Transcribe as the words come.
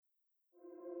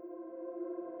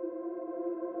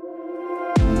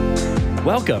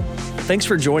Welcome. Thanks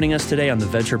for joining us today on the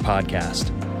Venture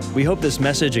Podcast. We hope this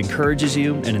message encourages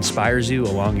you and inspires you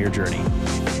along your journey.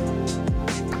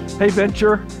 Hey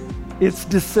Venture, it's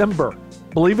December.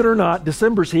 Believe it or not,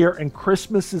 December's here and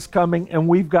Christmas is coming and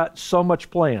we've got so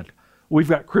much planned. We've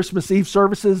got Christmas Eve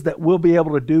services that we'll be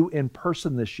able to do in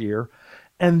person this year.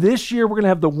 And this year we're going to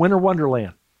have the Winter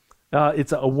Wonderland.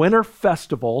 It's a winter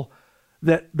festival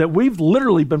that we've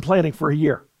literally been planning for a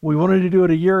year. We wanted to do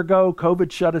it a year ago.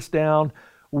 COVID shut us down.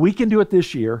 We can do it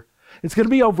this year. It's going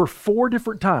to be over 4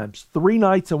 different times, 3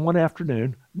 nights and 1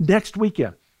 afternoon next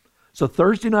weekend. So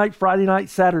Thursday night, Friday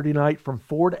night, Saturday night from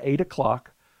 4 to 8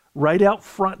 o'clock, right out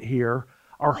front here,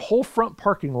 our whole front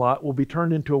parking lot will be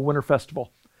turned into a winter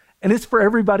festival. And it's for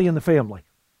everybody in the family.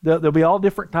 There'll be all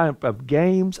different type of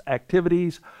games,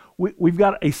 activities. We've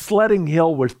got a sledding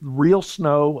hill with real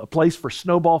snow, a place for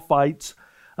snowball fights.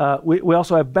 We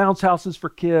also have bounce houses for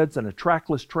kids and a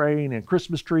trackless train and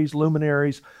Christmas trees,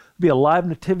 luminaries. There'll be a live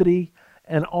nativity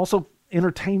and also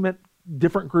entertainment,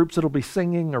 different groups that'll be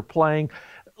singing or playing.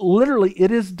 Literally, it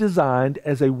is designed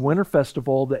as a winter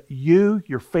festival that you,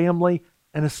 your family,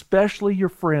 and especially your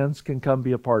friends can come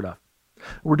be a part of.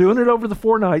 We're doing it over the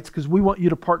 4 nights because we want you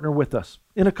to partner with us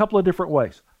in a couple of different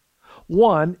ways.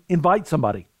 One, invite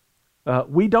somebody.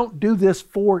 We don't do this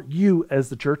for you as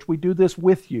the church. We do this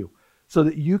with you so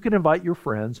that you can invite your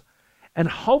friends. And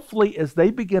hopefully as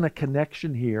they begin a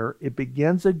connection here, it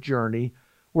begins a journey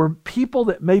where people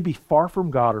that may be far from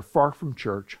God or far from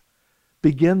church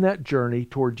begin that journey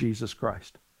toward Jesus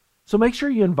Christ. So make sure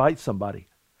you invite somebody.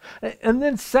 And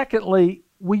then secondly,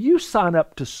 will you sign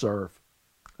up to serve?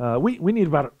 We need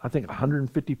about, I think,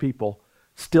 150 people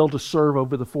still to serve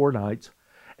over the 4 nights.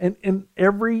 And in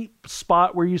every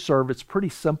spot where you serve, it's pretty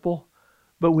simple,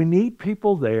 but we need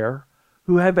people there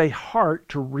who have a heart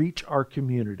to reach our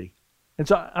community. And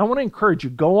so I want to encourage you,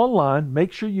 go online,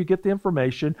 make sure you get the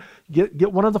information,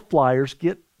 get one of the flyers,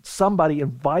 get somebody,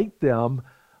 invite them,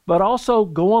 but also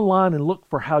go online and look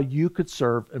for how you could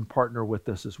serve and partner with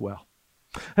us as well.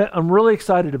 I'm really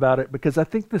excited about it because I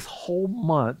think this whole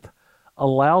month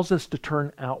allows us to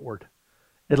turn outward.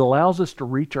 It allows us to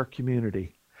reach our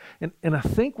community. And I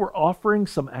think we're offering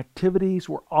some activities,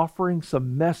 we're offering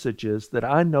some messages that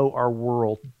I know our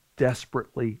world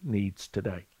desperately needs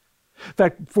today. In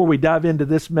fact, before we dive into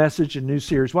this message and new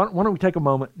series, why don't we take a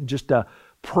moment and just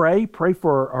pray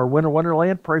for our Winter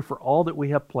Wonderland, pray for all that we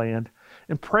have planned,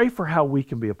 and pray for how we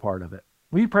can be a part of it.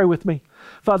 Will you pray with me?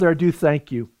 Father, I do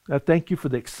thank you. I thank you for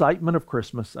the excitement of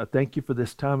Christmas. I thank you for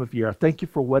this time of year. I thank you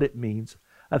for what it means.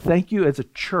 I thank you as a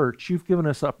church, you've given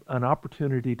us an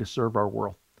opportunity to serve our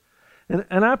world.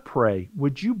 And I pray,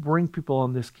 would you bring people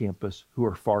on this campus who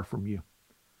are far from you?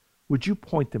 Would you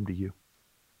point them to you?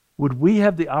 Would we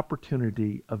have the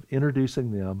opportunity of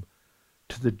introducing them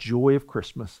to the joy of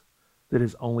Christmas that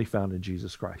is only found in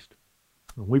Jesus Christ?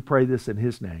 And we pray this in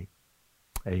his name.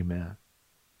 Amen.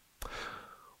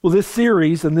 Well, this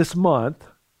series and this month,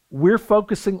 we're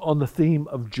focusing on the theme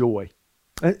of joy,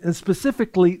 and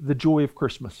specifically the joy of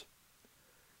Christmas.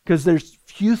 Because there's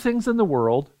few things in the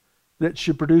world that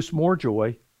should produce more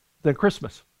joy than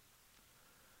Christmas.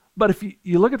 But if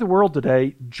you look at the world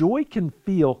today, joy can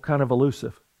feel kind of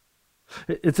elusive.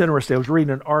 It's interesting. I was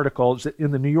reading an article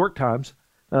in the New York Times.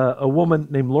 A woman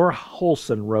named Laura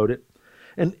Holson wrote it,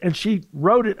 and she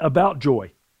wrote it about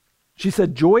joy. She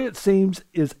said, joy, it seems,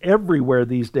 is everywhere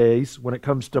these days when it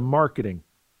comes to marketing.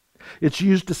 It's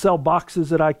used to sell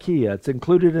boxes at IKEA. It's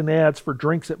included in ads for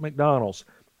drinks at McDonald's.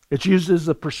 It's used as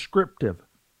a prescriptive.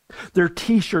 There are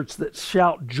t-shirts that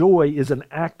shout joy is an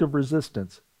act of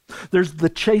resistance. There's the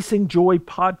Chasing Joy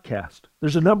podcast.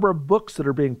 There's a number of books that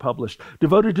are being published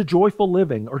devoted to joyful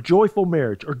living or joyful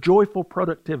marriage or joyful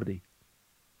productivity.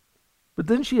 But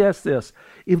then she asks this,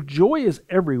 if joy is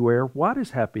everywhere, why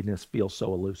does happiness feel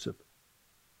so elusive?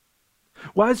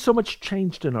 Why has so much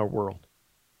changed in our world?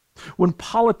 When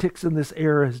politics in this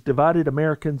era has divided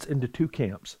Americans into 2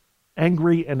 camps,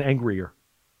 angry and angrier.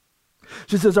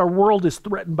 She says our world is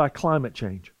threatened by climate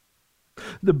change.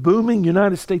 The booming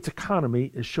United States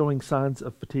economy is showing signs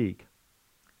of fatigue.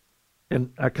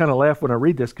 And I kind of laugh when I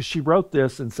read this because she wrote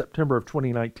this in September of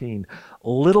 2019.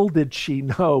 Little did she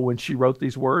know when she wrote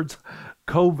these words,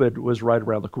 COVID was right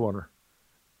around the corner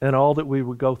and all that we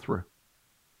would go through.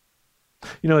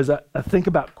 You know, as I think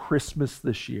about Christmas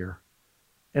this year,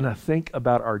 and I think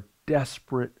about our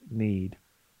desperate need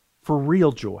for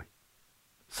real joy,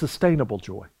 sustainable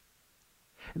joy,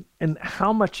 and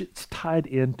how much it's tied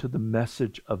into the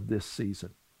message of this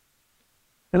season.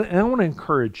 And I want to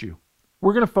encourage you.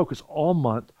 We're going to focus all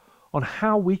month on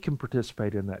how we can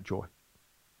participate in that joy.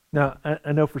 Now,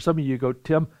 I know for some of you go,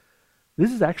 Tim,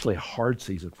 this is actually a hard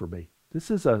season for me. This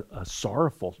is a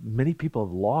sorrowful. Many people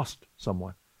have lost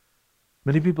someone.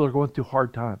 Many people are going through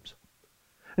hard times.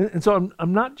 And so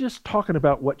I'm not just talking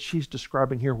about what she's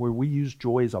describing here, where we use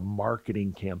joy as a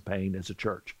marketing campaign as a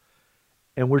church,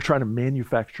 and we're trying to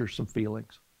manufacture some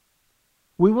feelings.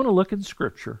 We want to look in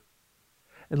Scripture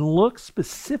and look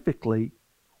specifically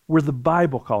where the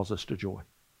Bible calls us to joy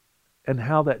and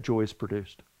how that joy is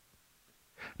produced.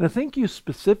 And I think you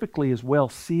specifically as well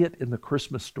see it in the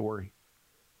Christmas story,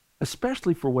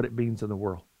 especially for what it means in the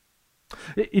world.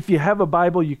 If you have a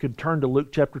Bible, you can turn to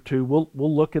Luke chapter 2. We'll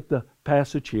look at the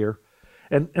passage here.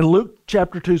 And Luke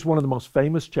chapter 2 is one of the most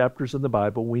famous chapters in the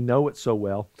Bible. We know it so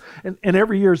well. And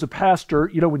every year as a pastor,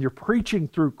 when you're preaching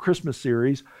through Christmas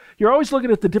series, you're always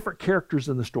looking at the different characters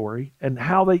in the story and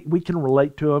how we can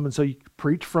relate to them. And so you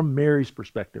preach from Mary's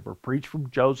perspective, or preach from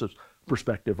Joseph's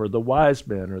perspective, or the wise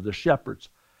men, or the shepherds.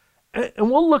 And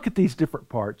we'll look at these different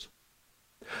parts.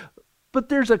 But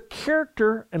there's a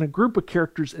character and a group of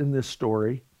characters in this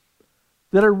story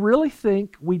that I really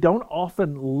think we don't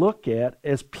often look at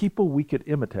as people we could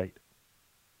imitate.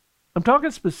 I'm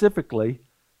talking specifically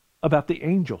about the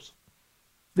angels.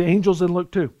 The angels in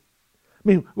Luke 2. I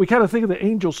mean, we kind of think of the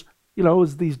angels,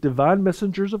 as these divine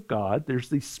messengers of God. There's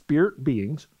these spirit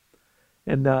beings.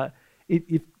 And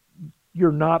if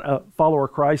you're not a follower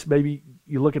of Christ, maybe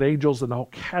you look at angels and the whole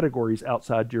categories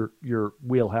outside your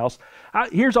wheelhouse.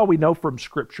 Here's all we know from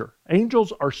Scripture.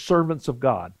 Angels are servants of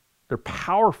God. They're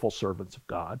powerful servants of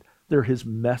God. They're His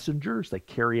messengers. They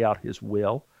carry out His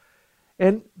will.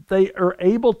 And they are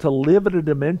able to live in a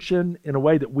dimension in a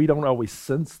way that we don't always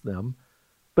sense them.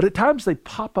 But at times they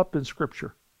pop up in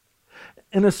Scripture.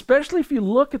 And especially if you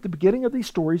look at the beginning of these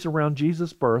stories around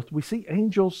Jesus' birth, we see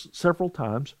angels several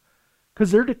times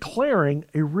because they're declaring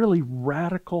a really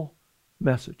radical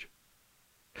message.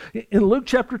 In Luke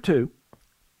chapter 2,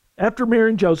 after Mary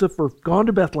and Joseph are gone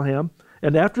to Bethlehem,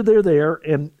 and after they're there,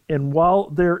 and while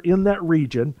they're in that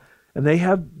region, and they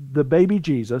have the baby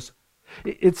Jesus,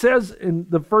 it says in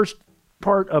the first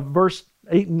part of verse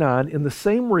 8 and 9, in the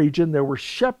same region there were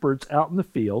shepherds out in the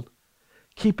field,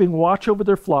 keeping watch over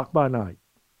their flock by night.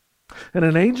 And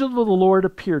an angel of the Lord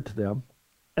appeared to them,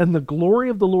 and the glory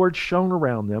of the Lord shone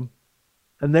around them,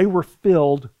 and they were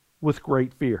filled with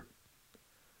great fear.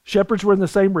 Shepherds were in the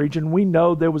same region. We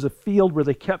know there was a field where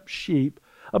they kept sheep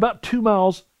about 2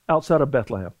 miles outside of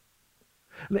Bethlehem.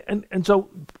 And so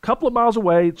a couple of miles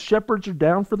away, shepherds are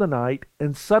down for the night,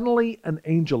 and suddenly an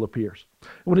angel appears.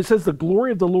 And when it says the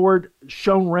glory of the Lord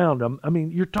shone around them, I mean,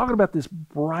 you're talking about this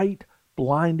bright,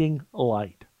 blinding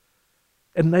light.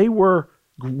 And they were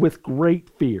with great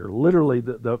fear. Literally,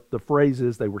 the phrase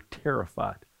is they were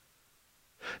terrified.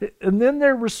 And then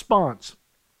their response.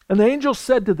 And the angel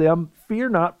said to them, "Fear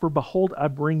not, for behold, I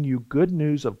bring you good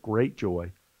news of great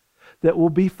joy that will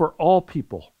be for all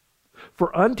people.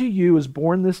 For unto you is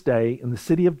born this day in the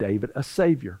city of David a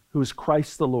Savior, who is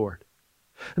Christ the Lord.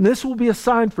 And this will be a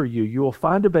sign for you. You will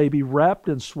find a baby wrapped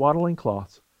in swaddling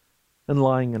cloths and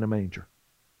lying in a manger."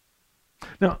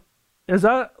 Now, as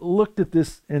I looked at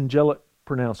this angelic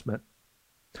pronouncement,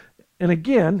 and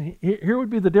again, here would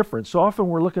be the difference. So often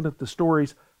we're looking at the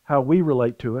stories, how we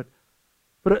relate to it.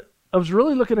 But I was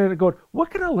really looking at it going,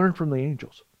 what can I learn from the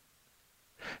angels?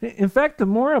 In fact, the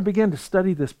more I began to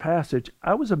study this passage,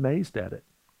 I was amazed at it.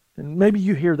 And maybe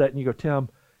you hear that and you go, Tim,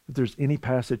 if there's any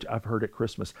passage I've heard at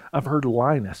Christmas, I've heard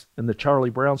Linus in the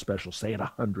Charlie Brown special say it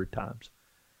 100 times.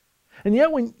 And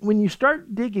yet when you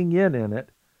start digging in it,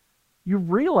 you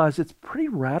realize it's pretty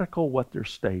radical what they're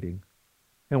stating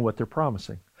and what they're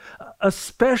promising,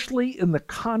 especially in the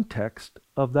context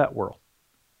of that world.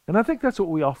 And I think that's what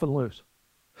we often lose.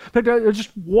 In fact, I'll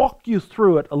just walk you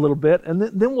through it a little bit, and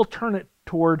then we'll turn it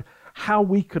toward how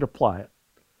we could apply it.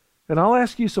 And I'll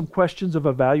ask you some questions of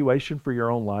evaluation for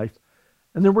your own life,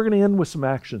 and then we're going to end with some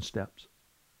action steps.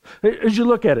 As you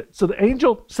look at it, so the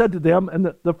angel said to them,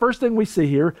 and the first thing we see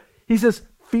here, he says,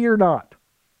 "Fear not,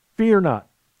 fear not."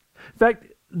 In fact,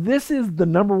 this is the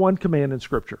number one command in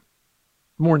Scripture.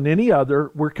 More than any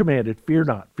other, we're commanded, fear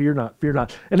not, fear not, fear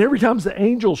not. And every time the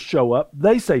angels show up,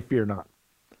 they say, fear not.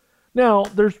 Now,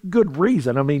 there's good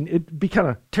reason. I mean, it'd be kind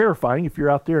of terrifying if you're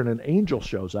out there and an angel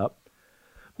shows up.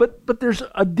 But there's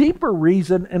a deeper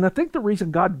reason, and I think the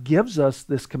reason God gives us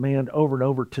this command over and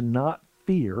over to not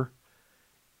fear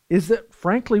is that,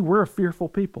 frankly, we're a fearful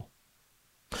people.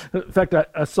 In fact,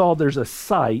 I saw there's a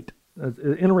site,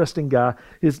 an interesting guy.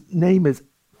 His name is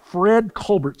Fred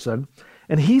Culbertson,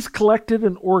 and he's collected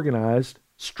and organized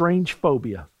strange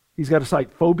phobia. He's got a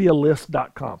site,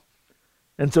 phobialist.com.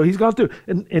 And so he's gone through,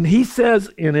 and he says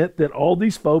in it that all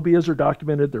these phobias are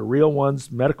documented. They're real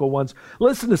ones, medical ones.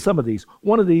 Listen to some of these.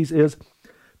 One of these is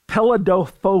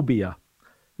peladophobia.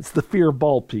 It's the fear of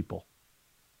bald people.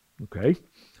 Okay.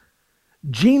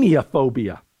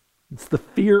 Geniophobia. It's the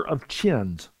fear of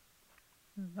chins.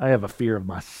 I have a fear of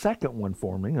my second one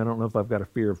forming. I don't know if I've got a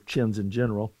fear of chins in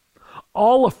general.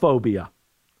 Allophobia.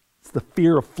 It's the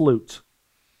fear of flutes.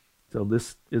 So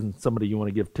this isn't somebody you want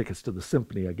to give tickets to the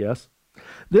symphony, I guess.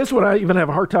 This one I even have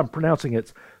a hard time pronouncing.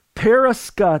 It's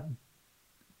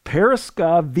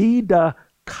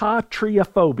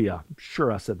Paraskevidekatriophobia. I'm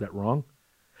sure I said that wrong.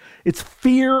 It's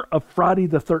fear of Friday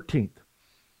the 13th.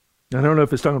 I don't know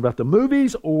if it's talking about the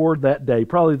movies or that day,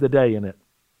 probably the day in it.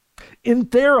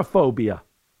 Enterophobia,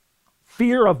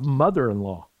 fear of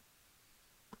mother-in-law.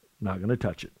 Not going to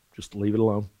touch it. Just leave it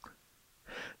alone.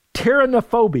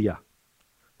 Pteronophobia,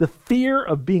 the fear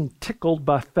of being tickled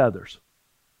by feathers.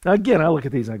 Now again, I look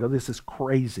at these and I go, this is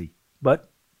crazy.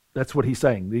 But that's what he's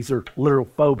saying. These are literal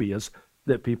phobias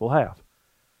that people have.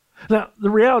 Now, the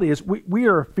reality is we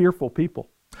are a fearful people.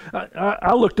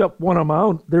 I looked up one on my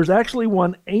own. There's actually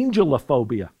one,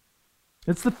 angelophobia.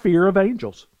 It's the fear of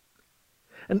angels.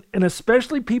 And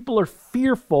especially people are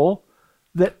fearful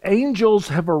that angels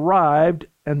have arrived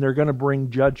and they're going to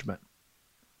bring judgment.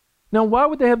 Now, why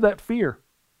would they have that fear?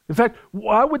 In fact,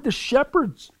 why would the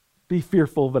shepherds be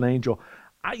fearful of an angel?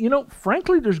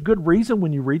 Frankly, there's good reason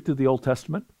when you read through the Old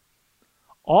Testament.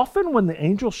 Often when the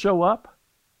angels show up,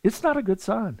 it's not a good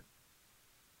sign.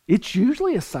 It's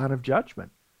usually a sign of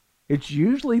judgment. It's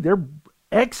usually they're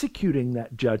executing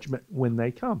that judgment when they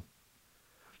come.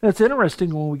 Now, it's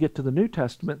interesting when we get to the New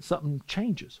Testament, something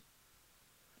changes.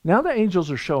 Now the angels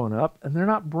are showing up and they're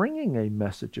not bringing a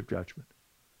message of judgment.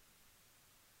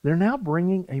 They're now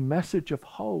bringing a message of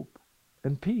hope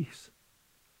and peace.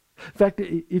 In fact,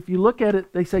 if you look at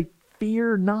it, they say,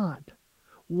 fear not.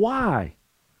 Why?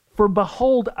 For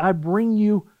behold, I bring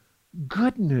you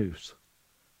good news.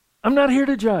 I'm not here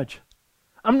to judge.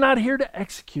 I'm not here to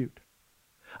execute.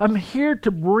 I'm here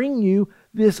to bring you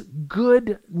this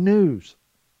good news.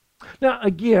 Now,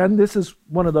 again, this is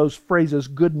one of those phrases,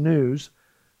 good news,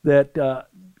 that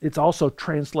it's also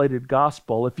translated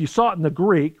gospel. If you saw it in the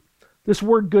Greek, this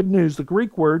word good news, the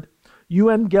Greek word,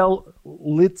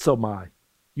 euangelizomai,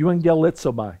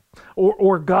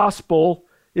 or gospel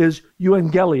is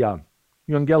euangelion.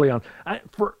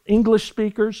 For English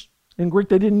speakers, in Greek,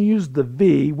 they didn't use the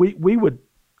V. We would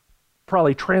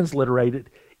probably transliterate it,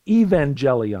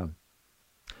 evangelion.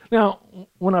 Now,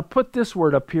 when I put this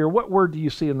word up here, what word do you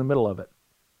see in the middle of it?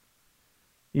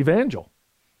 Evangel.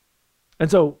 And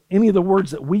so any of the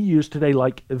words that we use today,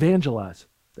 like evangelize,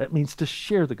 that means to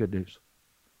share the good news.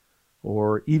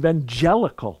 Or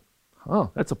evangelical.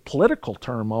 Oh, that's a political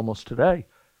term almost today.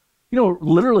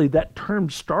 Literally that term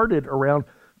started around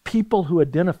people who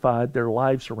identified their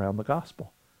lives around the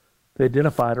gospel. They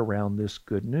identified around this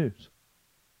good news.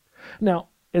 Now,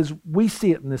 as we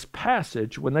see it in this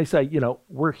passage, when they say,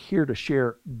 we're here to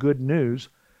share good news,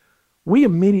 we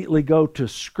immediately go to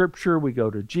Scripture, we go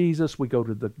to Jesus, we go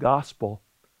to the gospel.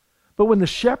 But when the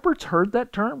shepherds heard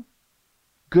that term,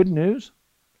 good news,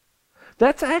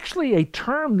 that's actually a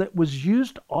term that was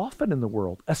used often in the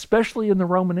world, especially in the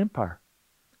Roman Empire.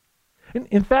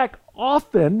 In fact,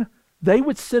 often they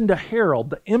would send a herald,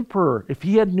 the emperor, if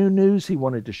he had new news he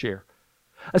wanted to share.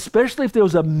 Especially if there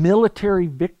was a military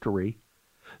victory,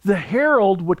 the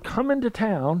herald would come into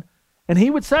town and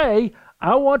he would say,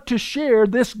 I want to share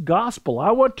this gospel. I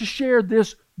want to share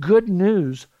this good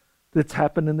news that's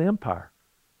happened in the empire.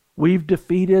 We've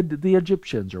defeated the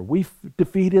Egyptians, or we've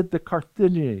defeated the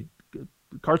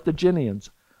Carthaginians.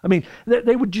 I mean,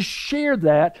 they would just share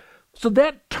that. So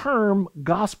that term,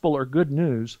 gospel or good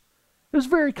news, is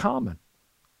very common.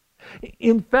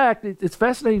 In fact, it's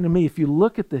fascinating to me if you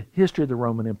look at the history of the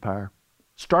Roman Empire,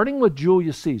 starting with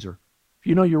Julius Caesar. If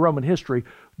you know your Roman history,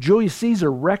 Julius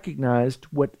Caesar recognized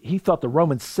what he thought the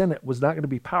Roman Senate was not going to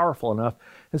be powerful enough.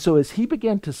 And so as he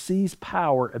began to seize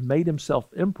power and made himself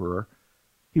emperor,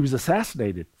 he was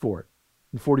assassinated for it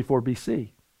in 44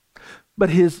 BC. But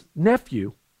his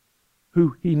nephew,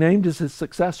 who he named as his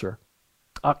successor,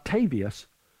 Octavius,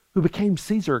 who became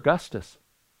Caesar Augustus,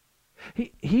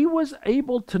 he was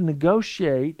able to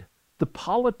negotiate the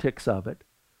politics of it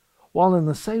while in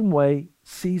the same way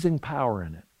seizing power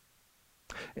in it.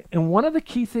 And one of the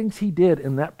key things he did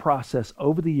in that process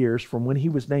over the years from when he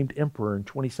was named emperor in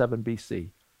 27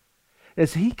 BC,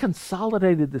 as he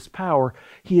consolidated this power,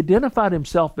 he identified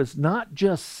himself as not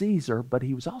just Caesar, but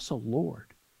he was also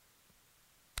Lord.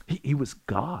 He was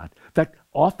God. In fact,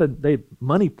 often they had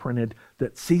money printed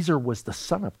that Caesar was the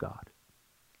Son of God,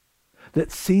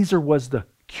 that Caesar was the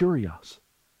Kyrios.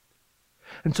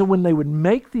 And so when they would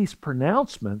make these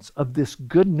pronouncements of this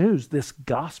good news, this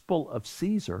gospel of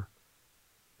Caesar,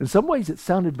 In some ways, it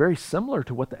sounded very similar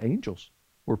to what the angels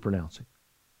were pronouncing.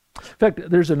 In fact,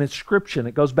 there's an inscription.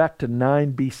 It goes back to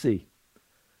 9 BC.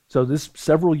 So this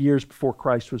several years before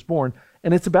Christ was born,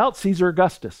 and it's about Caesar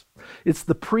Augustus. It's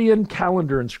the Prian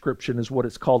calendar inscription is what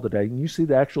it's called today, and you see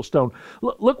the actual stone.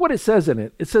 Look what it says in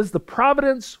it. It says, "The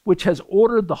providence which has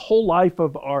ordered the whole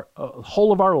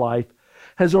of our life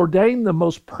has ordained the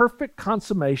most perfect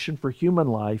consummation for human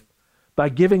life by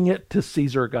giving it to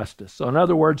Caesar Augustus." So in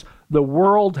other words, the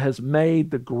world has made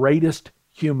the greatest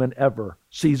human ever,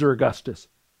 Caesar Augustus,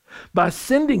 by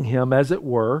sending him, as it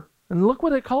were, and look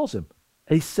what it calls him,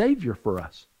 a savior for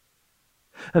us.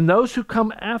 And those who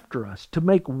come after us to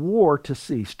make war to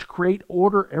cease, to create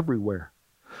order everywhere.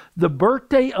 The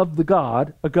birthday of the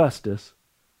god, Augustus,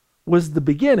 was the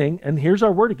beginning, and here's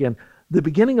our word again, the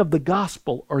beginning of the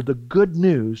gospel, or the good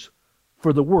news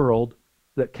for the world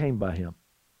that came by him.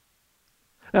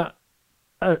 Now,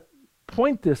 I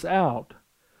point this out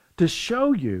to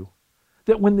show you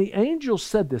that when the angels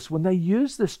said this, when they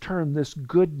used this term, this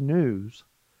good news,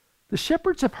 the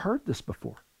shepherds have heard this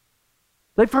before.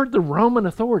 They've heard the Roman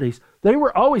authorities. They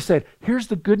were always saying, here's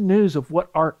the good news of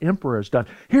what our emperor has done.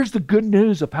 Here's the good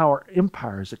news of how our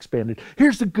empire has expanded.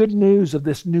 Here's the good news of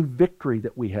this new victory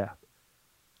that we have.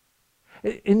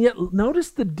 And yet, notice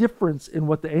the difference in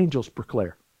what the angels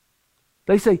proclaim.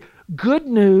 They say, good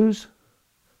news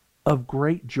of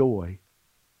great joy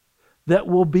that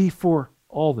will be for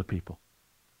all the people.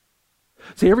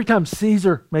 See, every time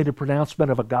Caesar made a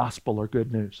pronouncement of a gospel or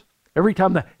good news, every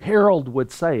time the herald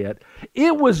would say it,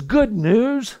 it was good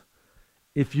news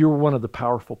if you were one of the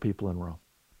powerful people in Rome,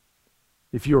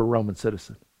 if you were a Roman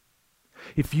citizen,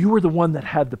 if you were the one that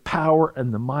had the power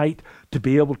and the might to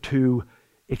be able to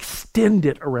extend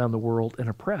it around the world and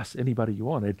oppress anybody you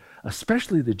wanted,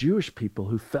 especially the Jewish people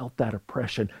who felt that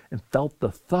oppression and felt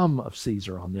the thumb of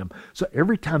Caesar on them. So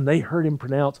every time they heard him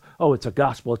pronounce, oh, it's a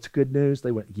gospel, it's good news,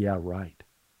 they went, yeah, right.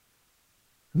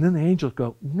 And then the angels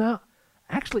go, no,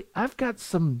 actually, I've got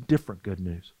some different good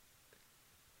news.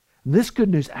 And this good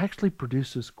news actually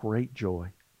produces great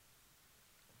joy.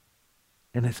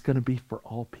 And it's going to be for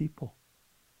all people.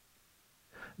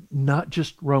 Not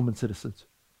just Roman citizens.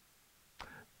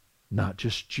 Not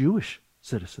just Jewish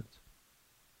citizens.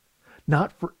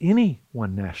 Not for any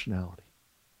one nationality.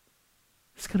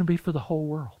 It's going to be for the whole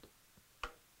world.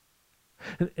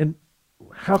 And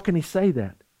how can he say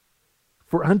that?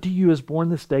 For unto you is born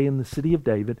this day in the city of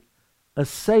David a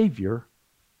Savior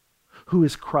who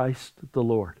is Christ the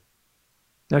Lord.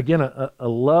 Now again, I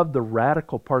love the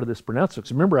radical part of this pronouncement.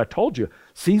 Because remember, I told you,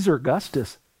 Caesar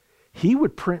Augustus, he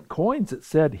would print coins that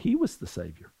said he was the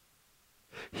Savior.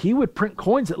 He would print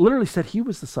coins that literally said he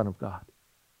was the Son of God.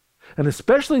 And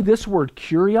especially this word,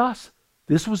 kurios,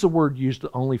 this was a word used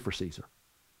only for Caesar.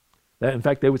 In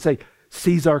fact, they would say,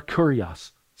 Caesar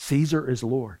kurios, Caesar is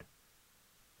Lord.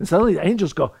 And suddenly the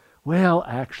angels go, well,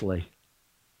 actually,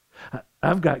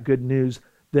 I've got good news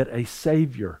that a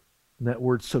Savior, and that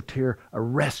word soter, a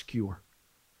rescuer,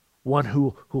 one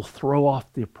who'll throw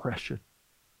off the oppression,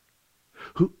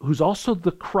 who's also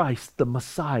the Christ, the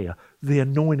Messiah, the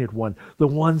anointed one, the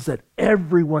ones that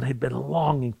everyone had been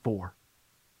longing for.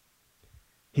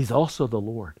 He's also the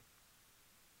Lord.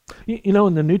 You know,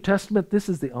 in the New Testament, this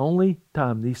is the only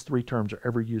time these three terms are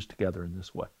ever used together in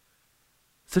this way.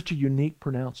 Such a unique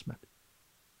pronouncement.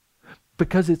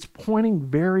 Because it's pointing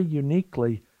very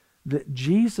uniquely that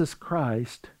Jesus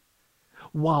Christ,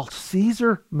 while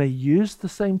Caesar may use the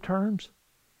same terms,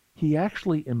 he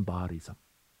actually embodies them.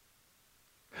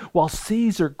 While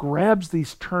Caesar grabs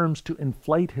these terms to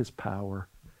inflate his power,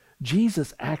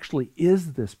 Jesus actually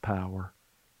is this power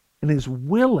and is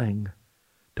willing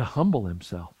to humble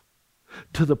himself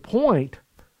to the point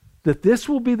that this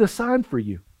will be the sign for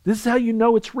you. This is how you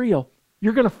know it's real.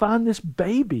 You're going to find this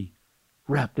baby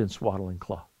wrapped in swaddling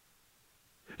cloth.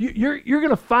 You're going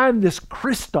to find this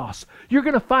Christos. You're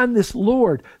going to find this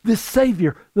Lord, this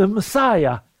Savior, the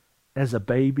Messiah, as a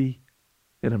baby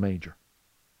in a manger.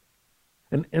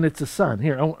 And it's a son.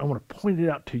 Here, I want to point it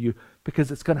out to you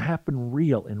because it's going to happen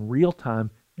real, in real time,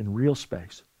 in real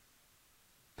space.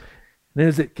 And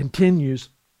as it continues,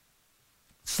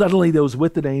 suddenly there was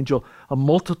with an angel a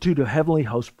multitude of heavenly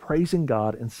hosts praising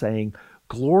God and saying,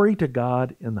 glory to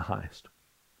God in the highest.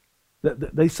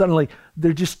 They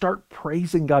just start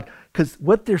praising God because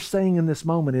what they're saying in this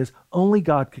moment is only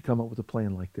God could come up with a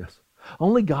plan like this.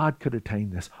 Only God could attain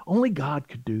this. Only God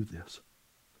could do this.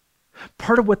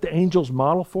 Part of what the angels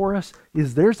model for us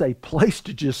is there's a place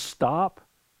to just stop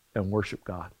and worship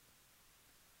God.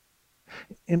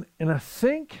 And I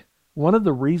think one of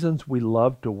the reasons we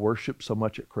love to worship so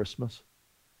much at Christmas,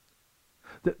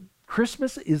 that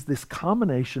Christmas is this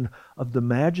combination of the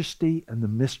majesty and the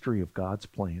mystery of God's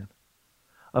plan,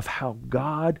 of how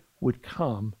God would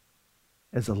come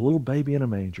as a little baby in a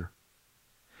manger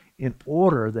in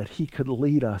order that he could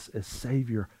lead us as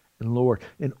Savior and Lord,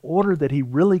 in order that he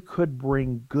really could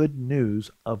bring good news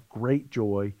of great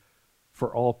joy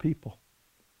for all people.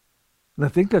 And I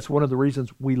think that's one of the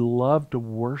reasons we love to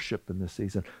worship in this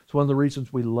season. It's one of the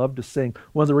reasons we love to sing.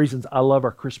 One of the reasons I love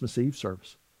our Christmas Eve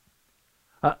service.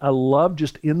 I love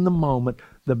just in the moment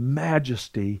the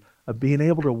majesty of being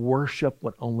able to worship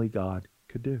what only God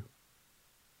could do.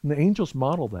 And the angels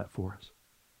model that for us.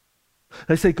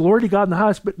 They say, glory to God in the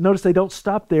highest, but notice they don't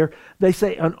stop there. They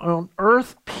say, on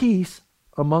earth, peace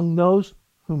among those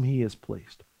whom he is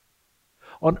pleased.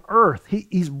 On earth,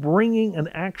 he's bringing an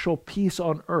actual peace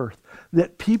on earth,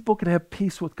 that people can have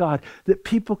peace with God, that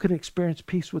people can experience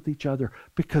peace with each other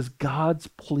because God's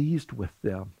pleased with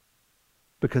them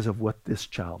because of what this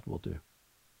child will do.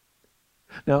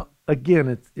 Now,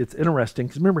 again, it's interesting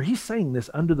because remember, he's saying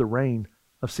this under the reign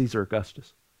of Caesar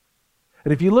Augustus.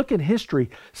 And if you look in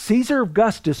history, Caesar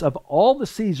Augustus, of all the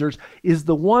Caesars, is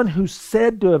the one who's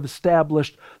said to have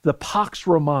established the Pax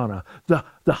Romana, the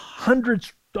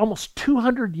hundreds, almost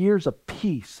 200 years of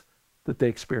peace that they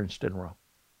experienced in Rome.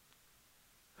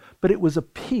 But it was a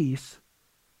peace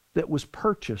that was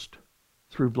purchased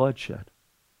through bloodshed,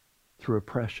 through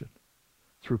oppression,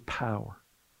 through power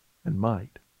and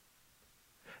might.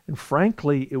 And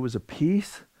frankly, it was a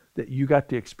peace that you got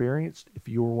to experience if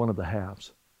you were one of the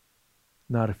haves,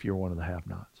 not if you're one of the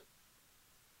have-nots.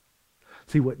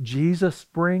 See, what Jesus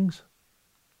brings,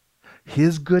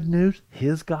 his good news,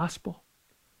 his gospel,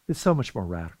 is so much more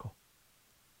radical.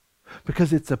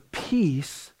 Because it's a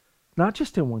peace, not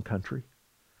just in one country,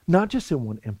 not just in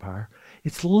one empire.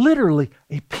 It's literally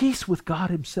a peace with God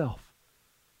himself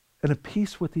and a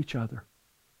peace with each other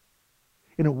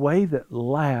in a way that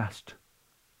lasts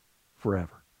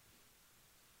forever.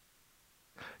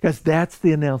 Because that's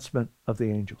the announcement of the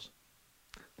angels.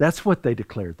 That's what they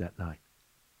declared that night.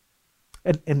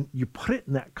 And you put it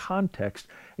in that context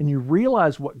and you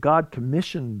realize what God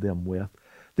commissioned them with,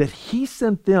 that he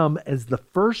sent them as the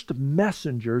first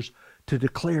messengers to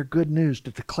declare good news,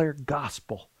 to declare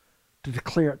gospel, to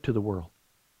declare it to the world.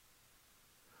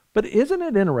 But isn't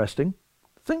it interesting?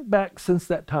 Think back since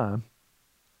that time,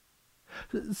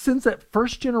 since that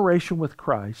first generation with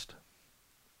Christ,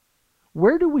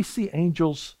 where do we see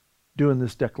angels doing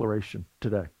this declaration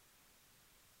today?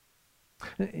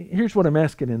 Here's what I'm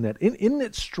asking in that. Isn't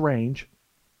it strange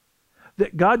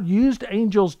that God used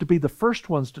angels to be the first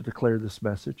ones to declare this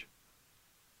message?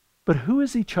 But who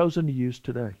has he chosen to use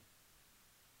today?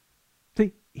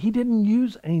 See, he didn't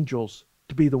use angels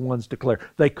to be the ones to declare.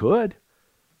 They could.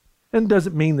 And it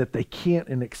doesn't mean that they can't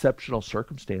in exceptional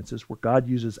circumstances where God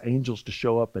uses angels to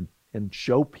show up and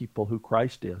show people who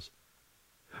Christ is.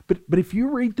 But if you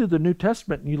read through the New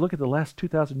Testament and you look at the last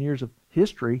 2,000 years of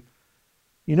history,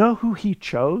 you know who he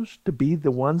chose to be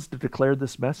the ones to declare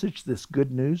this message, this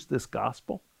good news, this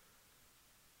gospel?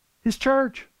 His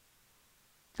church.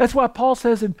 That's why Paul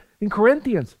says in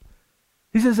Corinthians,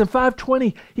 he says in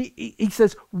 5:20, he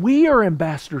says, we are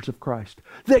ambassadors of Christ,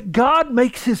 that God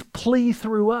makes his plea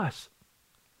through us,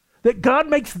 that God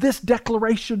makes this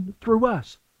declaration through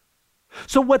us.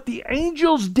 So what the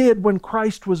angels did when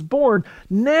Christ was born,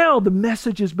 now the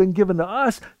message has been given to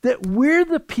us that we're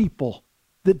the people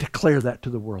that declare that to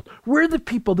the world. We're the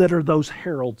people that are those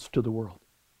heralds to the world.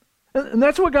 And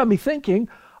that's what got me thinking,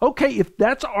 okay, if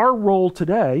that's our role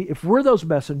today, if we're those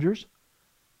messengers,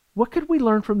 what could we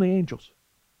learn from the angels?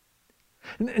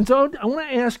 And so I want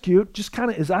to ask you, just kind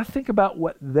of as I think about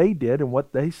what they did and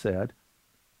what they said,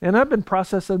 and I've been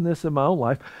processing this in my own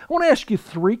life, I want to ask you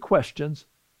 3 questions,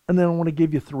 and then I want to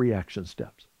give you 3 action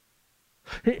steps.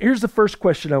 Here's the first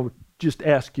question I would just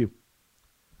ask you.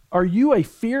 Are you a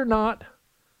fear not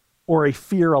or a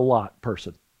fear a lot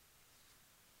person?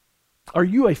 Are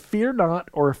you a fear not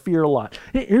or a fear a lot?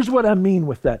 Here's what I mean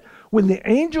with that. When the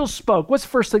angels spoke, what's the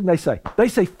first thing they say? They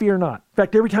say, fear not. In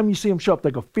fact, every time you see them show up,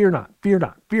 they go, fear not, fear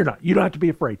not, fear not. You don't have to be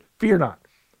afraid. Fear not.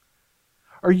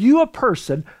 Are you a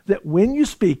person that when you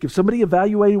speak, if somebody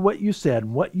evaluated what you said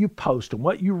and what you post and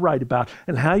what you write about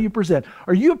and how you present,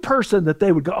 are you a person that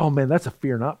they would go, oh man, that's a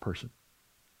fear not person?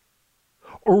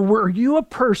 Or were you a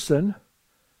person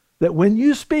that when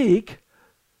you speak,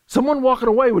 someone walking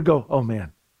away would go, oh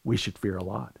man, we should fear a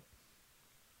lot?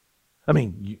 I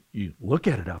mean, you look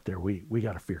at it out there, we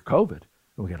got to fear COVID,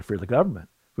 and we got to fear the government.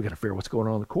 We got to fear what's going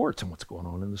on in the courts and what's going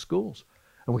on in the schools.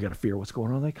 And we got to fear what's going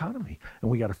on in the economy.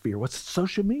 And we got to fear what's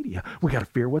social media. We got to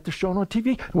fear what they're showing on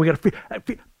TV. And we got to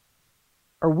fear.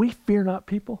 Are we fear not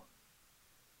people?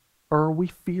 Or are we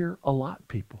fear a lot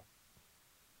people?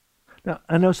 Now,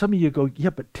 I know some of you go, yeah,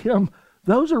 but Tim,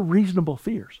 those are reasonable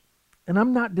fears. And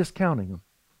I'm not discounting them.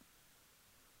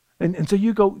 And so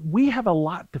you go, we have a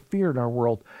lot to fear in our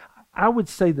world. I would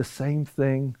say the same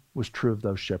thing was true of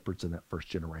those shepherds in that first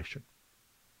generation.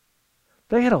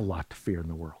 They had a lot to fear in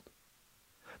the world.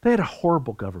 They had a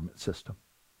horrible government system.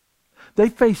 They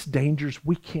faced dangers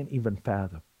we can't even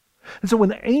fathom. And so when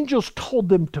the angels told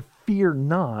them to fear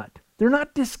not, they're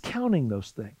not discounting those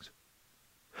things.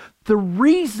 The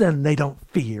reason they don't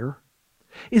fear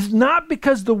is not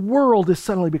because the world has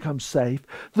suddenly become safe.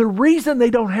 The reason they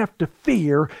don't have to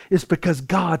fear is because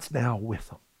God's now with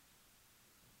them.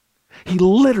 He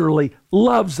literally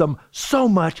loves them so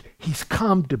much, he's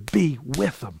come to be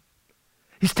with them.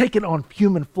 He's taken on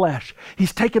human flesh.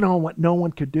 He's taken on what no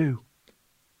one could do.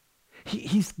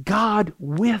 He's God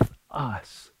with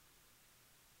us.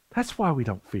 That's why we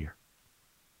don't fear.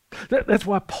 That's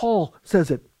why Paul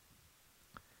says it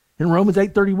in Romans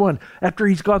 8:31, after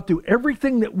he's gone through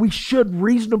everything that we should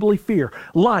reasonably fear,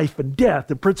 life and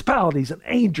death and principalities and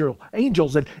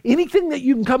angels and anything that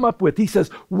you can come up with, he says,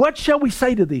 what shall we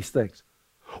say to these things?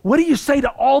 What do you say to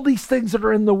all these things that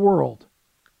are in the world?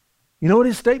 You know what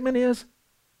his statement is?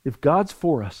 If God's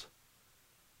for us,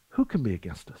 who can be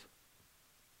against us?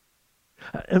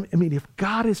 I mean, if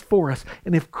God is for us,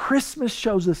 and if Christmas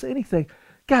shows us anything,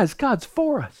 guys, God's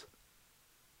for us.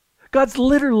 God's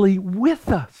literally with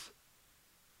us.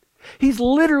 He's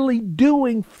literally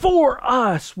doing for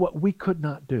us what we could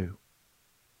not do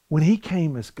when he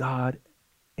came as God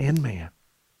and man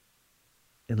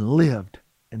and lived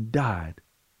and died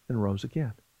and rose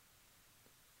again.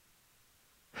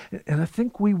 And I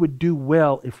think we would do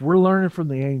well if we're learning from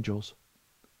the angels.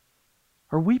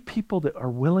 Are we people that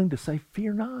are willing to say,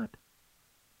 fear not?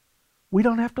 We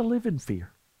don't have to live in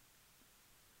fear.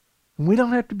 And we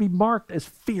don't have to be marked as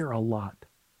fear a lot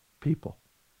people.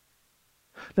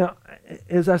 Now,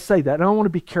 as I say that, and I want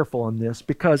to be careful on this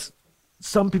because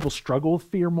some people struggle with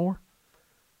fear more.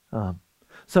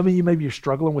 Some of you, maybe you're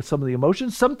struggling with some of the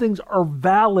emotions. Some things are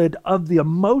valid of the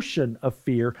emotion of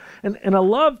fear. And I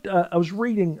loved, I was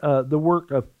reading the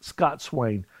work of Scott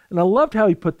Swain, and I loved how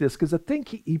he put this because I think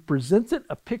he presents it,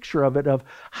 a picture of it, of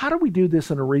how do we do this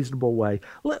in a reasonable way.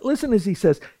 Listen as he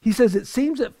says, it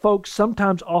seems that folks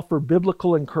sometimes offer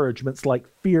biblical encouragements like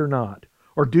fear not,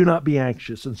 or do not be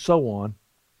anxious, and so on,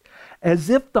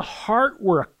 as if the heart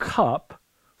were a cup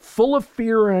full of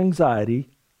fear or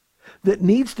anxiety that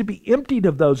needs to be emptied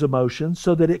of those emotions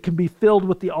so that it can be filled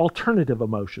with the alternative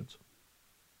emotions.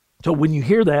 So when you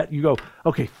hear that, you go,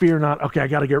 okay, fear not. Okay, I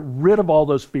got to get rid of all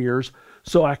those fears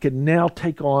so I can now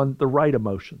take on the right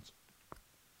emotions.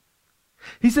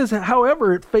 He says,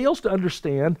 however, it fails to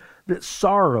understand that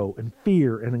sorrow and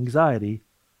fear and anxiety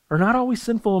are not always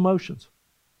sinful emotions.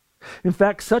 In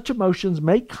fact, such emotions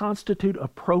may constitute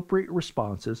appropriate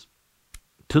responses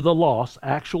to the loss,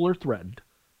 actual or threatened,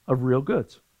 of real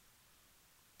goods.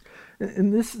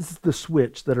 And this is the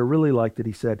switch that I really like that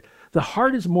he said. The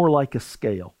heart is more like a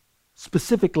scale,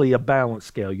 specifically a balance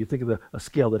scale. You think of a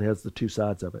scale that has the two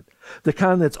sides of it. The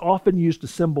kind that's often used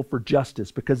as a symbol for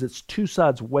justice because its two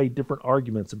sides weigh different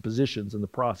arguments and positions in the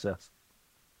process.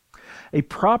 A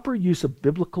proper use of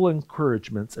biblical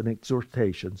encouragements and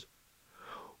exhortations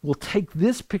will take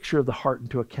this picture of the heart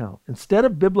into account. Instead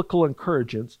of biblical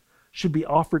encouragements, should be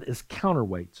offered as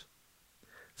counterweights.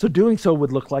 So doing so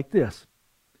would look like this.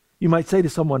 You might say to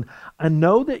someone, I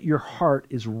know that your heart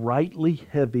is rightly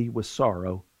heavy with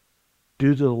sorrow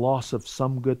due to the loss of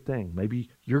some good thing. Maybe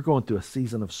you're going through a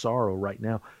season of sorrow right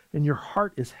now, and your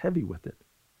heart is heavy with it.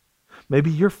 Maybe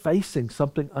you're facing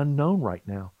something unknown right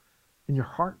now, and your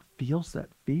heart feels that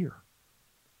fear.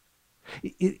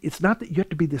 It's not that you have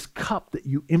to be this cup that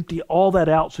you empty all that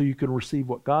out so you can receive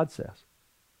what God says.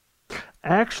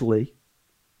 Actually,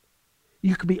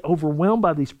 you could be overwhelmed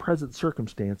by these present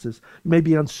circumstances. You may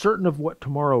be uncertain of what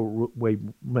tomorrow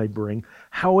may bring.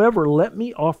 However, let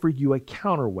me offer you a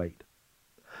counterweight.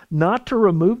 Not to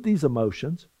remove these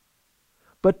emotions,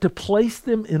 but to place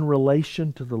them in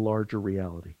relation to the larger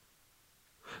reality.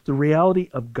 The reality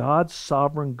of God's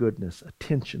sovereign goodness,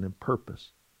 attention, and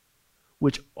purpose,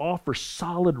 which offer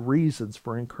solid reasons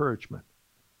for encouragement.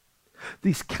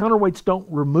 These counterweights don't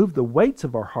remove the weights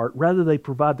of our heart. Rather, they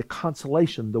provide the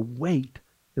consolation, the weight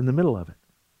in the middle of it.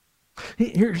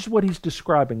 Here's what he's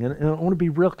describing, and I want to be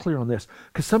real clear on this,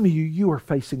 because some of you are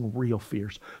facing real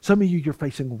fears. Some of you're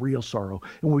facing real sorrow.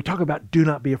 And when we talk about do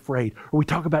not be afraid, or we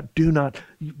talk about do not,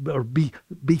 or be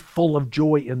full of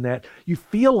joy in that, you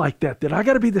feel like that I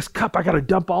got to be this cup, I got to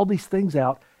dump all these things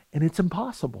out, and it's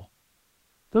impossible.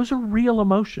 Those are real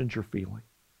emotions you're feeling.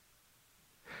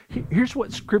 Here's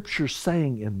what Scripture's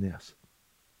saying in this.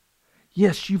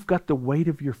 Yes, you've got the weight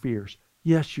of your fears.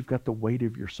 Yes, you've got the weight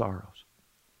of your sorrows.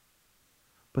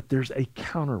 But there's a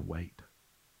counterweight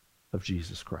of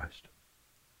Jesus Christ.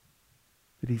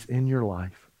 That he's in your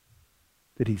life.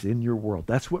 That he's in your world.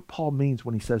 That's what Paul means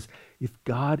when he says, if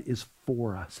God is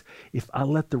for us, if I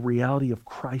let the reality of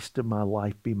Christ in my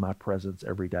life be my presence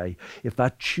every day, if I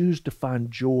choose to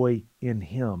find joy in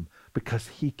him because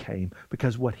he came,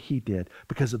 because what he did,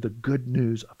 because of the good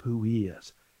news of who he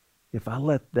is, if I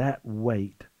let that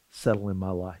weight settle in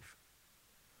my life,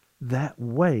 that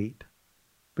weight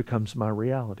becomes my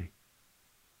reality.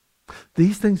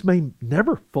 These things may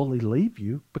never fully leave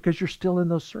you because you're still in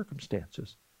those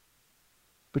circumstances.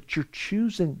 But you're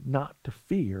choosing not to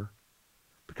fear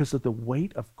because of the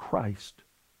weight of Christ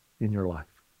in your life.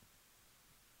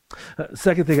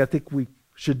 Second thing I think we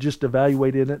should just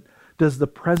evaluate in it, does the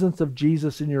presence of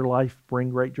Jesus in your life bring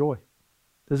great joy?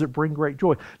 Does it bring great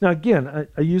joy? Now again,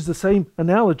 I use the same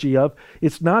analogy of,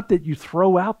 it's not that you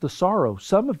throw out the sorrow.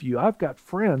 Some of you, I've got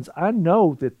friends, I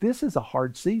know that this is a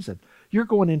hard season. You're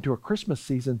going into a Christmas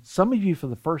season. Some of you, for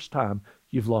the first time,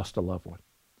 you've lost a loved one.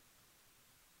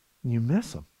 You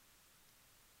miss them.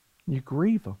 You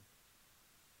grieve them.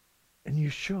 And you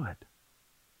should.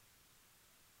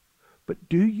 But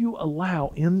do you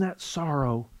allow in that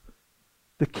sorrow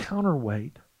the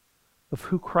counterweight of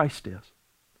who Christ is,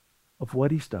 of what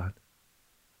he's done,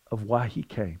 of why he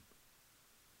came?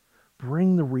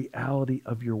 Bring the reality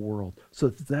of your world so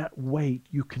that weight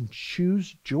you can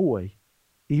choose joy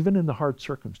even in the hard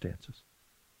circumstances.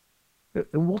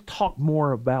 And we'll talk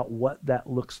more about what that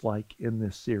looks like in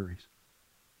this series.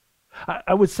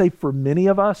 I would say for many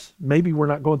of us, maybe we're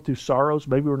not going through sorrows,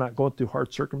 maybe we're not going through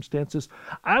hard circumstances.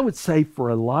 I would say for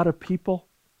a lot of people,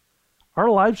 our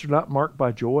lives are not marked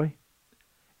by joy.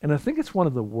 And I think it's one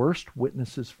of the worst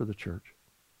witnesses for the church.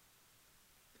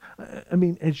 I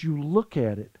mean, as you look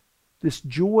at it, this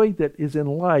joy that is in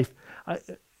life,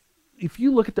 if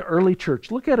you look at the early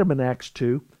church, look at them in Acts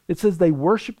 2. It says they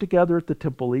worshiped together at the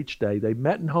temple each day. They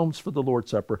met in homes for the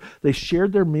Lord's Supper. They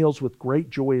shared their meals with great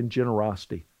joy and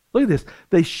generosity. Look at this.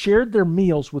 They shared their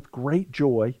meals with great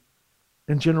joy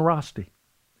and generosity.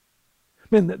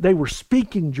 Man, they were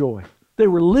speaking joy. They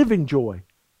were living joy.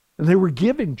 And they were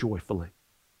giving joyfully.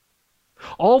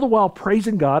 All the while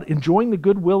praising God, enjoying the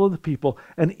goodwill of the people,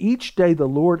 and each day the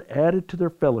Lord added to their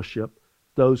fellowship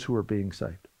those who were being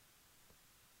saved.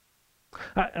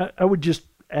 I would just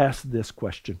ask this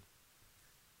question.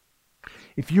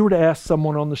 If you were to ask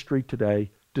someone on the street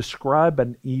today, describe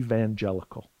an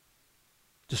evangelical.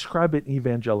 Describe an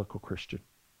evangelical Christian.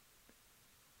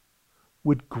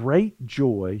 Would great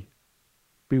joy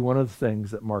be one of the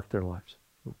things that mark their lives?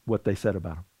 What they said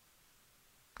about them?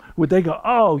 Would they go,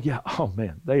 oh yeah, oh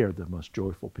man, they are the most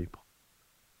joyful people?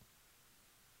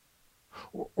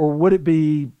 Or would it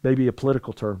be maybe a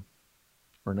political term,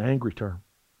 or an angry term,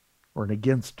 or an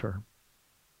against term?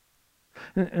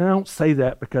 And I don't say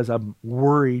that because I'm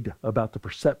worried about the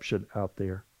perception out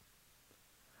there.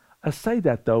 I say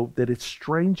that, though, that it's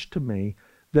strange to me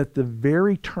that the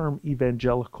very term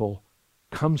evangelical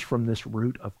comes from this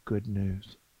root of good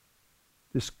news.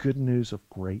 This good news of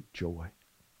great joy.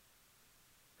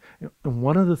 And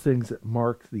one of the things that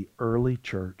marked the early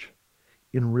church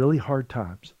in really hard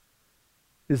times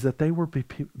is that they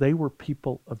were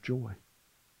people of joy.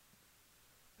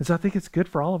 And so I think it's good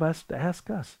for all of us to ask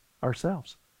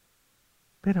ourselves,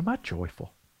 man, am I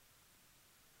joyful?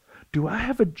 Do I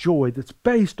have a joy that's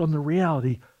based on the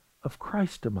reality of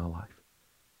Christ in my life?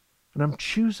 And I'm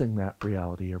choosing that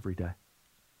reality every day.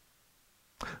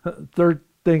 Third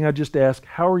thing I just ask,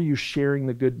 how are you sharing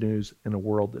the good news in a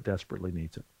world that desperately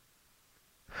needs it?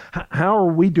 How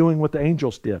are we doing what the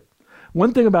angels did?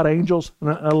 One thing about angels,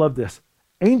 and I love this,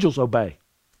 angels obey.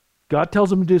 God tells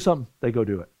them to do something, they go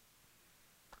do it.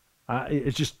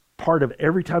 It's just part of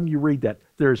every time you read that.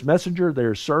 There's messenger,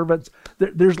 there's servants.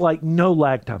 There's like no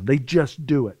lag time. They just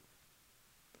do it.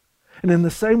 And in the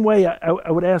same way,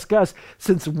 I would ask us,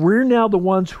 since we're now the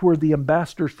ones who are the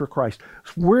ambassadors for Christ,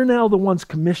 we're now the ones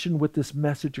commissioned with this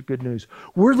message of good news.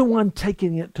 We're the one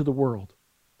taking it to the world.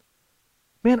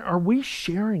 Man, are we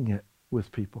sharing it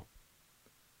with people?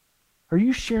 Are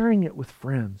you sharing it with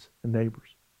friends and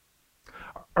neighbors?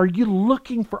 Are you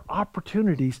looking for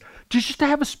opportunities just to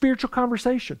have a spiritual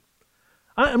conversation?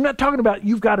 I'm not talking about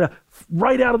you've got to,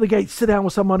 right out of the gate, sit down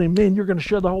with someone and, man, you're going to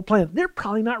share the whole plan. They're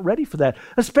probably not ready for that,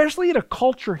 especially in a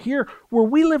culture here where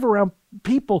we live around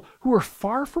people who are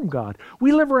far from God.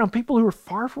 We live around people who are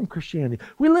far from Christianity.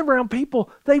 We live around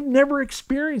people, they've never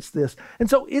experienced this. And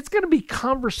so it's going to be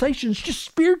conversations, just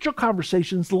spiritual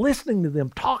conversations, listening to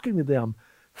them, talking to them,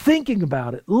 thinking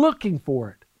about it, looking for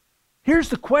it. Here's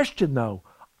the question though,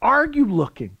 are you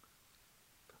looking?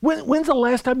 When's the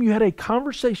last time you had a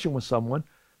conversation with someone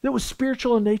that was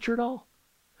spiritual in nature at all?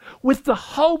 With the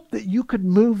hope that you could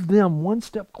move them one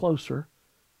step closer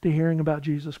to hearing about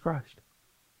Jesus Christ.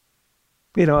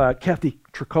 You know, Kathy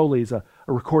Tricoli is a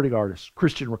recording artist,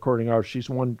 Christian recording artist. She's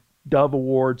won Dove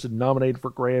Awards and nominated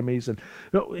for Grammys, and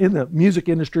in the music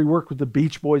industry worked with the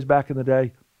Beach Boys back in the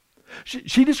day.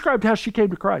 She described how she came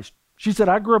to Christ. She said,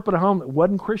 I grew up in a home that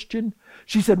wasn't Christian.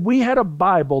 She said, we had a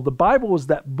Bible. The Bible was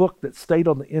that book that stayed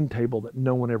on the end table that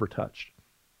no one ever touched.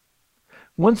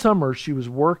 One summer, she was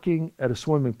working at a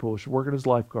swimming pool. She was working as a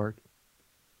lifeguard.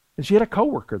 And she had a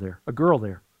coworker there, a girl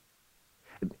there.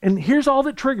 And here's all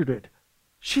that triggered it.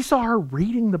 She saw her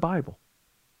reading the Bible,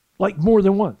 like more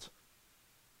than once.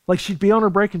 Like she'd be on her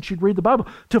break and she'd read the Bible.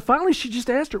 Till finally she just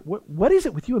asked her, what is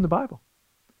it with you in the Bible?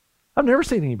 I've never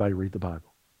seen anybody read the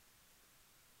Bible.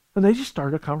 And they just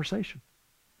started a conversation.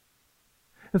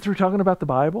 And through talking about the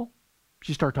Bible,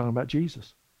 she started talking about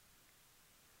Jesus.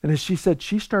 And as she said,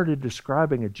 she started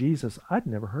describing a Jesus I'd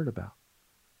never heard about.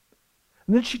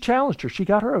 And then she challenged her. She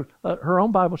got her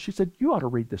own Bible. She said, you ought to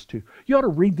read this too. You ought to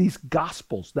read these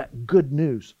Gospels, that good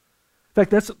news. In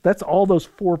fact, that's all those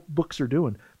 4 books are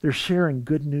doing. They're sharing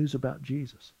good news about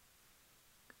Jesus.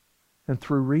 And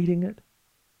through reading it,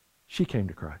 she came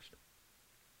to Christ.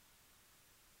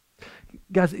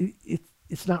 Guys,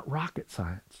 it's not rocket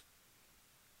science.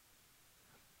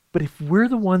 But if we're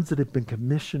the ones that have been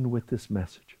commissioned with this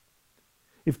message,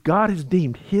 if God has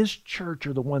deemed His church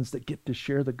are the ones that get to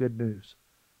share the good news,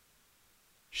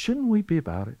 shouldn't we be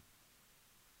about it?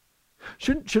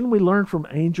 Shouldn't we learn from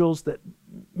angels that,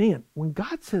 man, when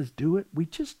God says do it, we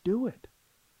just do it.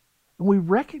 And we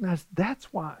recognize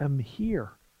that's why I'm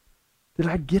here, that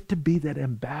I get to be that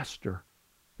ambassador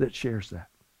that shares that.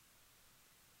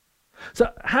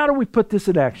 So how do we put this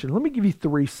in action? Let me give you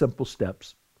 3 simple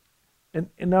steps.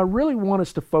 And I really want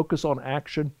us to focus on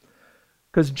action,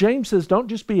 because James says, don't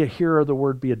just be a hearer of the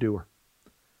word, be a doer.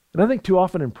 And I think too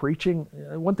often in preaching,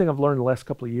 one thing I've learned the last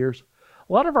couple of years,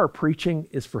 a lot of our preaching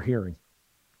is for hearing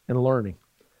and learning.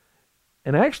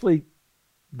 And actually,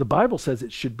 the Bible says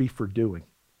it should be for doing.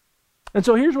 And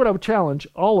so here's what I would challenge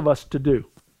all of us to do.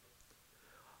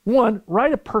 1,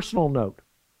 write a personal note.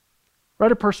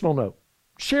 Write a personal note.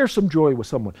 Share some joy with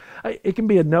someone. It can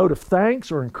be a note of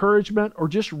thanks or encouragement or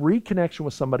just reconnection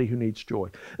with somebody who needs joy.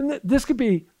 And this could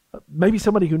be maybe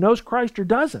somebody who knows Christ or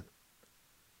doesn't.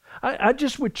 I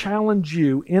just would challenge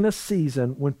you in a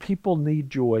season when people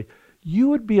need joy, you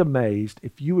would be amazed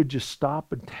if you would just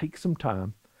stop and take some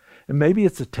time. And maybe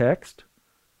it's a text.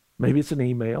 Maybe it's an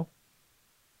email.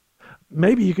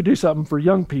 Maybe you could do something for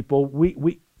young people.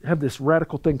 We have this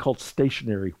radical thing called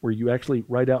stationery, where you actually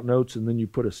write out notes and then you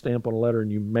put a stamp on a letter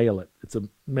and you mail it. It's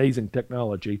amazing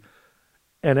technology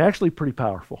and actually pretty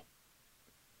powerful.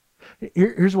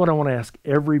 Here's what I want to ask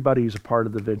everybody who's a part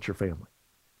of the Venture family.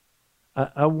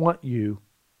 I want you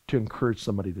to encourage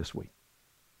somebody this week.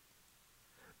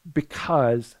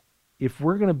 Because if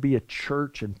we're going to be a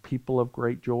church and people of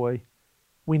great joy,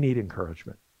 we need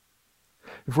encouragement.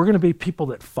 If we're going to be people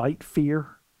that fight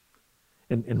fear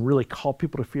and really call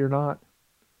people to fear not,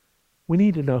 we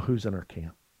need to know who's in our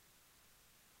camp.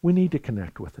 We need to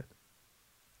connect with it.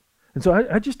 And so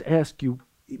I just ask you,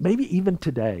 maybe even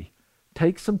today,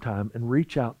 take some time and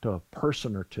reach out to a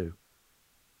person or two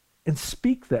and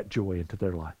speak that joy into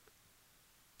their life.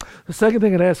 The second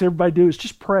thing I'd ask everybody to do is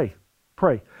just pray.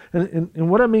 Pray. And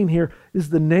what I mean here is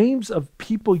the names of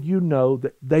people you know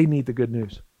that they need the good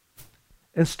news.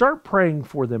 And start praying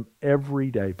for them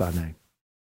every day by name.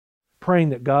 Praying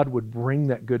that God would bring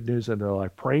that good news into their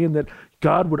life. Praying that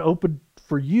God would open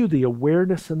for you the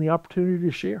awareness and the opportunity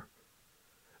to share.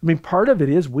 I mean, part of it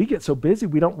is we get so busy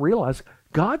we don't realize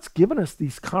God's given us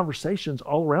these conversations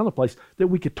all around the place that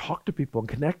we could talk to people and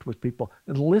connect with people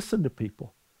and listen to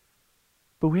people.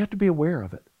 But we have to be aware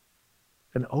of it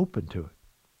and open to it.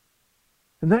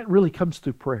 And that really comes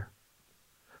through prayer.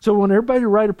 So I want everybody to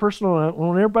write a personal note, I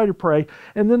want everybody to pray.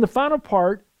 And then the final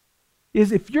part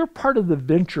is if you're part of the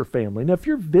Venture family. Now, if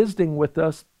you're visiting with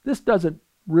us, this doesn't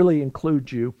really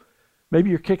include you. Maybe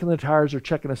you're kicking the tires or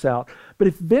checking us out. But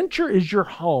if Venture is your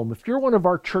home, if you're one of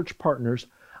our church partners,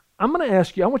 I'm going to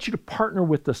ask you, I want you to partner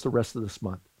with us the rest of this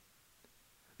month.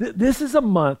 This is a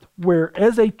month where,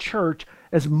 as a church,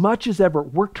 as much as ever,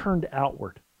 we're turned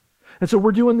outward. And so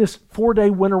we're doing this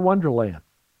 4-day winter wonderland.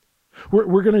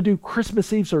 We're going to do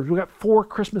Christmas Eve service. We've got 4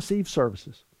 Christmas Eve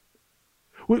services.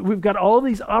 We've got all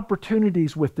these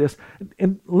opportunities with this.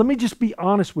 And let me just be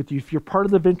honest with you. If you're part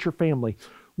of the Venture family,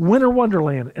 Winter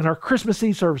Wonderland and our Christmas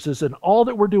Eve services and all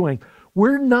that we're doing,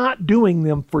 we're not doing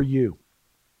them for you.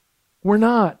 We're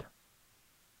not.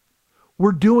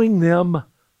 We're doing them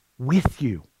with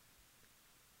you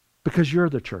because you're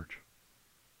the church.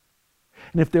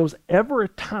 And if there was ever a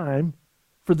time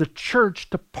for the church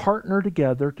to partner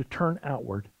together to turn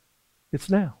outward, it's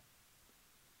now.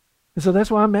 And so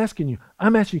that's why I'm asking you.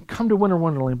 I'm asking you, come to Winter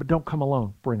Wonderland, but don't come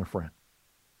alone. Bring a friend.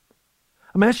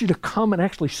 I'm asking you to come and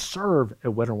actually serve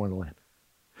at Winter Wonderland.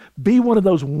 Be one of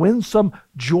those winsome,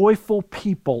 joyful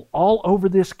people all over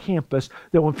this campus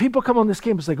that when people come on this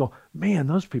campus, they go, man,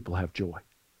 those people have joy.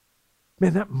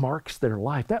 Man, that marks their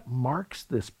life. That marks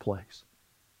this place.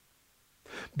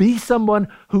 Be someone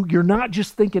who you're not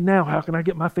just thinking now, how can I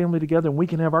get my family together and we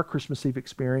can have our Christmas Eve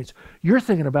experience? You're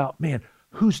thinking about, man,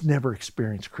 who's never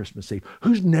experienced Christmas Eve?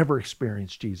 Who's never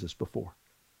experienced Jesus before?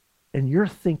 And you're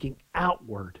thinking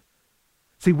outward.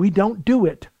 See, we don't do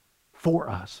it for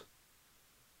us,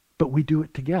 but we do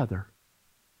it together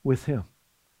with Him.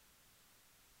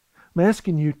 I'm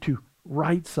asking you to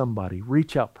write somebody,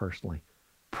 reach out personally,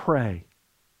 pray,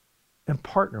 and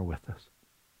partner with us.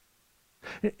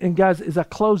 And guys, as I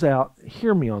close out,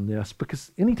 hear me on this,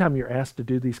 because anytime you're asked to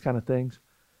do these kind of things,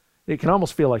 it can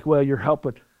almost feel like, well, you're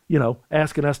helping,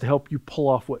 asking us to help you pull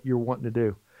off what you're wanting to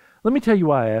do. Let me tell you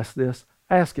why I ask this.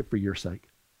 I ask it for your sake.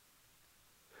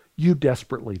 You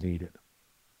desperately need it.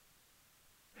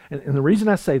 And the reason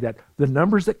I say that, the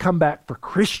numbers that come back for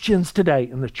Christians today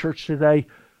in the church today,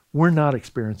 we're not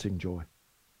experiencing joy.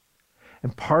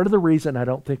 And part of the reason I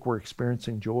don't think we're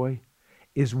experiencing joy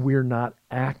is we're not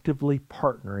actively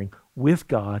partnering with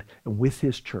God and with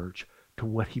His church to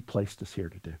what He placed us here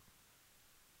to do.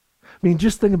 I mean,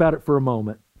 just think about it for a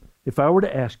moment. If I were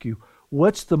to ask you,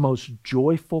 what's the most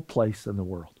joyful place in the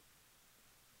world?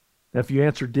 Now, if you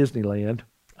answered Disneyland,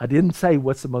 I didn't say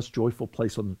what's the most joyful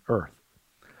place on earth.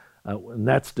 And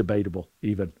that's debatable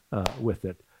even with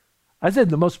it. I said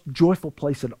the most joyful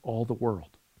place in all the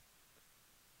world.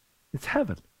 It's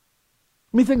heaven.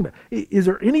 Let me think about it. Is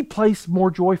there any place more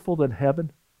joyful than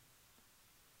heaven?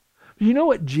 Do you know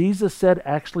what Jesus said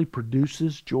actually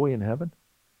produces joy in heaven?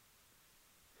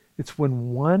 It's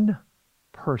when one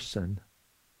person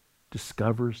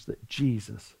discovers that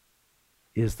Jesus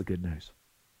is the good news.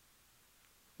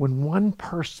 When one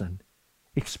person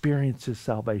experiences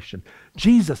salvation.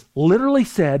 Jesus literally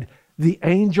said, the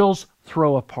angels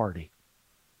throw a party.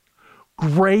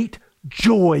 Great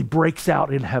joy breaks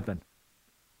out in heaven.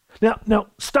 Now,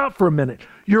 stop for a minute.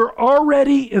 You're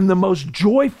already in the most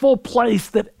joyful place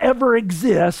that ever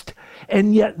exists,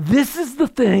 and yet this is the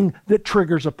thing that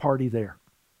triggers a party there.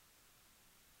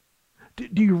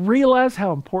 Do you realize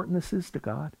how important this is to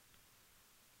God?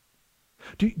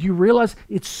 Do you realize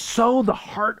it's so the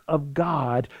heart of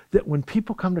God that when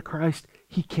people come to Christ,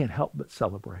 He can't help but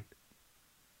celebrate?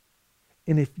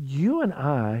 And if you and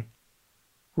I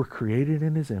were created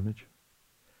in His image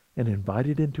and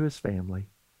invited into His family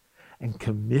and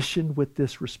commissioned with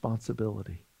this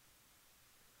responsibility,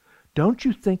 don't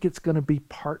you think it's going to be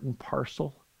part and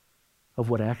parcel of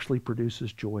what actually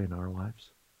produces joy in our lives?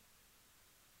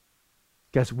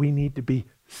 Guys, we need to be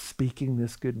speaking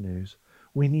this good news.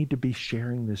 We need to be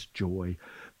sharing this joy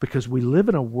because we live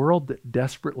in a world that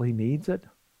desperately needs it,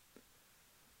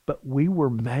 but we were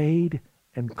made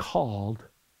and called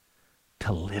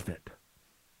to live it.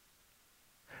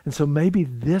 And so maybe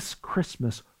this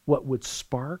Christmas, what would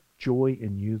spark joy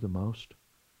in you the most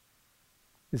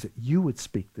is that you would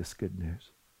speak this good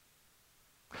news.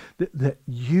 That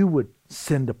you would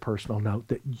send a personal note,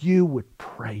 that you would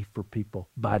pray for people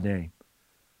by name,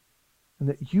 and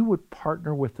that you would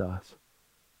partner with us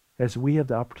as we have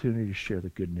the opportunity to share the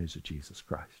good news of Jesus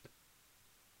Christ.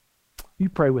 You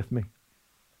pray with me.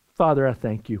 Father, I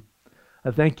thank you.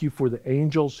 I thank you for the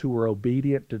angels who were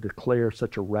obedient to declare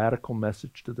such a radical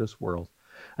message to this world.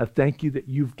 I thank you that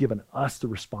you've given us the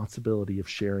responsibility of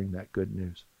sharing that good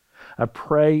news. I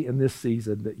pray in this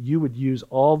season that you would use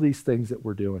all these things that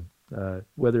we're doing,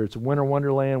 whether it's Winter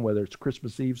Wonderland, whether it's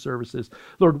Christmas Eve services.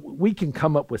 Lord, we can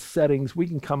come up with settings, we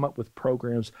can come up with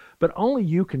programs, but only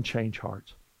you can change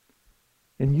hearts.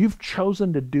 And you've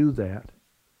chosen to do that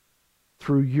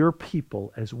through your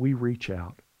people as we reach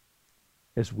out,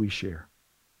 as we share.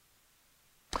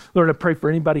 Lord, I pray for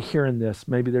anybody hearing this.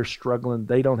 Maybe they're struggling.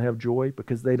 They don't have joy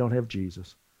because they don't have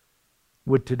Jesus.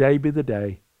 Would today be the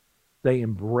day they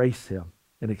embrace Him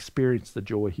and experience the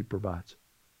joy He provides?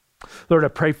 Lord, I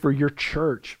pray for your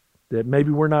church that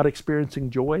maybe we're not experiencing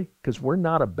joy because we're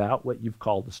not about what you've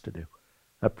called us to do.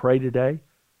 I pray today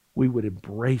we would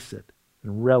embrace it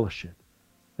and relish it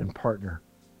and partner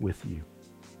with you.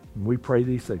 And we pray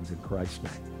these things in Christ's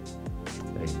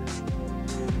name.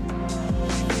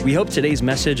 Amen. We hope today's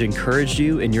message encouraged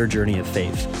you in your journey of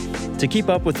faith. To keep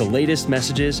up with the latest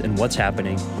messages and what's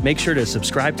happening, make sure to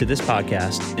subscribe to this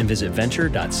podcast and visit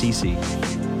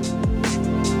venture.cc.